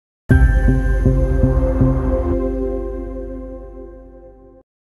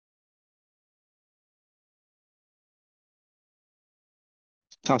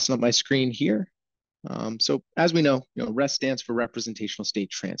tossing up my screen here. So as we know, REST stands for representational state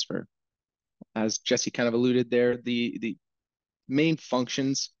transfer. As Jesse kind of alluded there, the main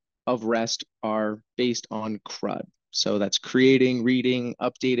functions of REST are based on CRUD. So that's creating, reading,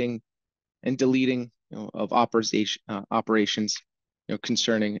 updating, and deleting of operations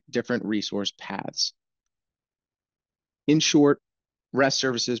concerning different resource paths. In short, REST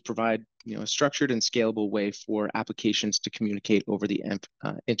services provide a structured and scalable way for applications to communicate over the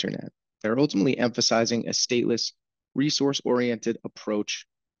internet. They're ultimately emphasizing a stateless, resource-oriented approach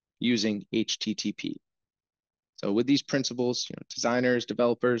using HTTP. So with these principles, designers,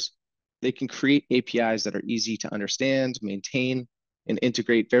 developers, they can create APIs that are easy to understand, maintain, and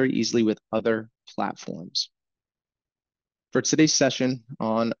integrate very easily with other platforms. For today's session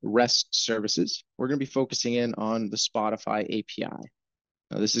on REST services, we're going to be focusing in on the Spotify API.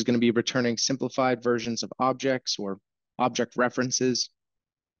 Now, this is going to be returning simplified versions of objects or object references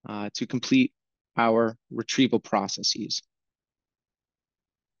to complete our retrieval processes.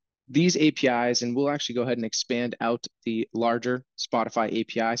 These APIs, and we'll actually go ahead and expand out the larger Spotify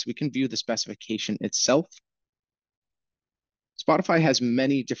API so we can view the specification itself. Spotify has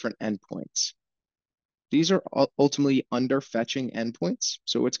many different endpoints. These are ultimately under-fetching endpoints,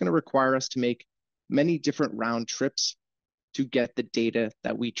 so it's going to require us to make many different round trips to get the data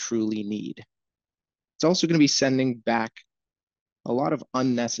that we truly need. It's also going to be sending back a lot of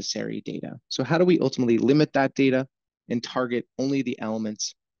unnecessary data. So how do we ultimately limit that data and target only the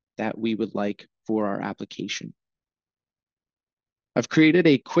elements that we would like for our application? I've created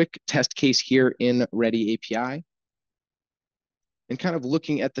a quick test case here in ReadyAPI. And kind of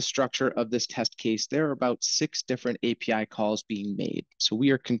looking at the structure of this test case, there are about 6 different API calls being made. So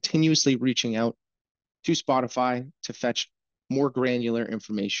we are continuously reaching out to Spotify to fetch more granular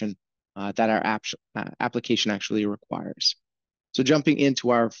information that our application actually requires. So jumping into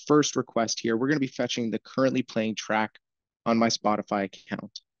our first request here, we're going to be fetching the currently playing track on my Spotify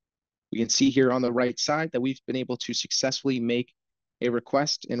account. We can see here on the right side that we've been able to successfully make a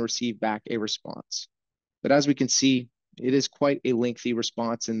request and receive back a response. But as we can see, it is quite a lengthy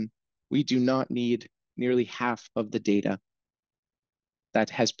response, and we do not need nearly half of the data that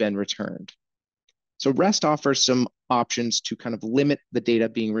has been returned. So REST offers some options to kind of limit the data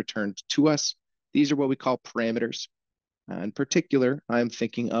being returned to us. These are what we call parameters. In particular, I'm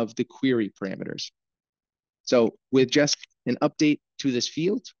thinking of the query parameters. So with just an update to this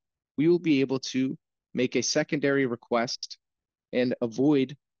field, we will be able to make a secondary request and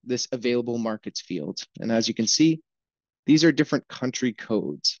avoid this available markets field. And as you can see, these are different country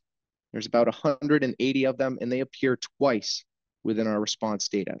codes. There's about 180 of them, and they appear twice within our response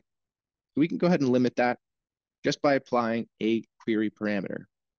data. So we can go ahead and limit that just by applying a query parameter.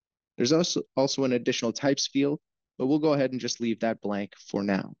 There's also an additional types field, but we'll go ahead and just leave that blank for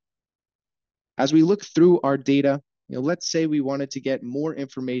now. As we look through our data, let's say we wanted to get more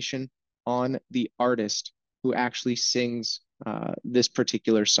information on the artist who actually sings this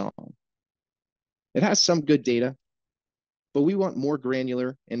particular song. It has some good data, but we want more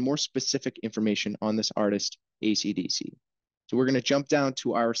granular and more specific information on this artist, AC/DC. So we're going to jump down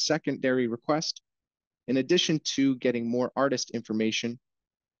to our secondary request. In addition to getting more artist information,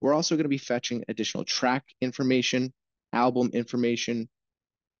 we're also going to be fetching additional track information, album information,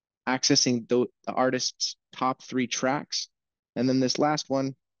 accessing the artist's top 3 tracks. And then this last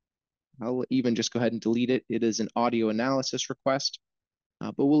one, I'll even just go ahead and delete it. It is an audio analysis request,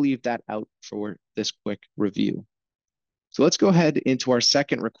 but we'll leave that out for this quick review. So let's go ahead into our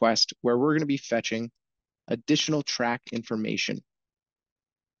second request where we're going to be fetching additional track information.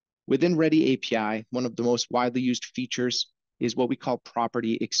 Within ReadyAPI, one of the most widely used features is what we call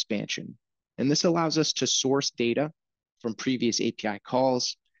property expansion. And this allows us to source data from previous API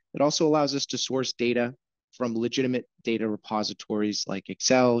calls. It also allows us to source data from legitimate data repositories like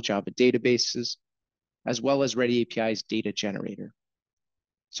Excel, Java databases, as well as ReadyAPI's data generator.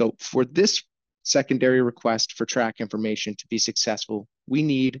 So for this secondary request for track information to be successful, we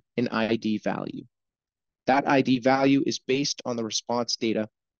need an ID value. That ID value is based on the response data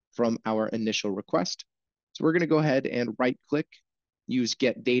from our initial request. So we're going to go ahead and right-click, use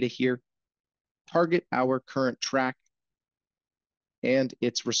Get Data here, target our current track and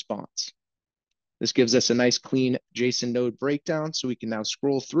its response. This gives us a nice clean JSON node breakdown, so we can now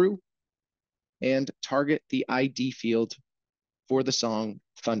scroll through and target the ID field for the song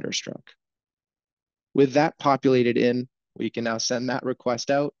Thunderstruck. With that populated in, we can now send that request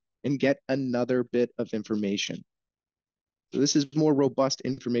out and get another bit of information. So this is more robust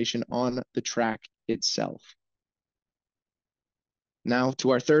information on the track itself. Now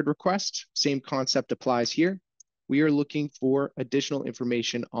to our third request, same concept applies here. we are looking for additional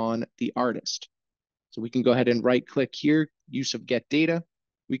information on the artist. So we can go ahead and right click here, use of get data.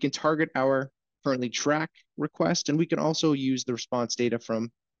 We can target our currently track request, and we can also use the response data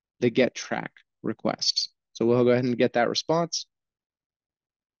from the get track requests. So we'll go ahead and get that response.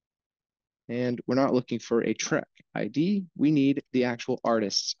 And we're not looking for a track ID. We need the actual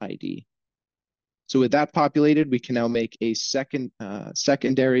artist's ID. So with that populated, we can now make a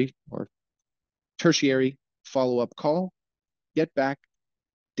secondary or tertiary follow-up call, get back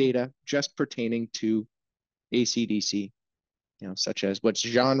data just pertaining to AC/DC, such as what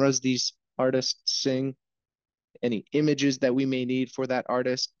genres these artists sing, any images that we may need for that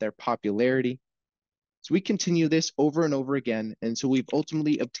artist, their popularity. So we continue this over and over again until we've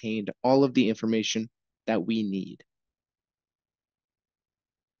ultimately obtained all of the information that we need.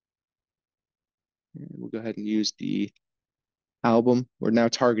 And we'll go ahead and use the album. We're now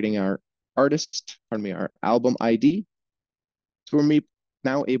targeting our artist, our album ID. So we're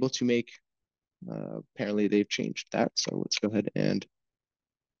now able to make, apparently they've changed that. So let's go ahead and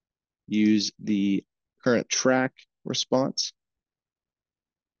use the current track response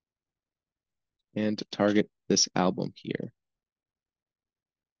and target this album here.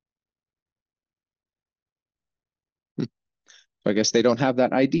 So I guess they don't have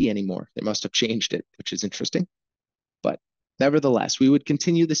that ID anymore. They must have changed it, which is interesting. But nevertheless, we would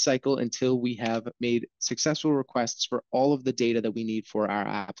continue the cycle until we have made successful requests for all of the data that we need for our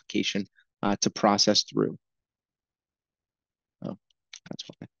application to process through. Oh, that's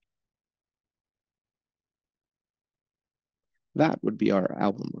why. That would be our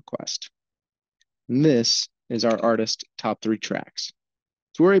album request. And this is our artist top 3 tracks.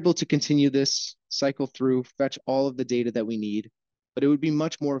 So we're able to continue this cycle through, fetch all of the data that we need, but it would be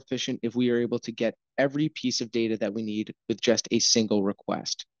much more efficient if we are able to get every piece of data that we need with just a single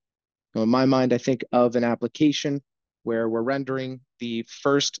request. Now, in my mind, I think of an application where we're rendering the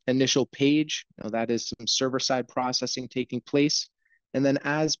first initial page. That is some server-side processing taking place. And then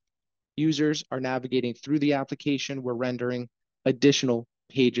as users are navigating through the application, we're rendering additional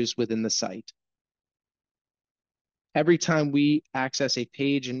pages within the site. Every time we access a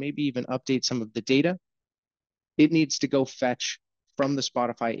page and maybe even update some of the data, it needs to go fetch from the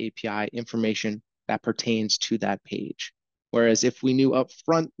Spotify API information that pertains to that page. Whereas if we knew up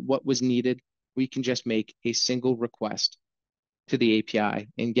front what was needed, we can just make a single request to the API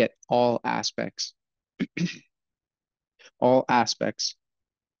and get all aspects of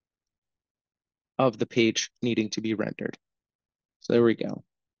the page needing to be rendered. So there we go.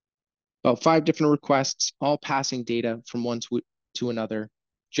 About 5 different requests, all passing data from one to another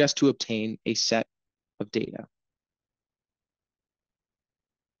just to obtain a set of data.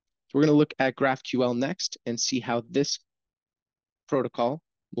 So we're going to look at GraphQL next and see how this protocol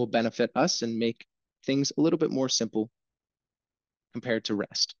will benefit us and make things a little bit more simple compared to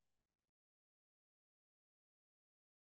REST.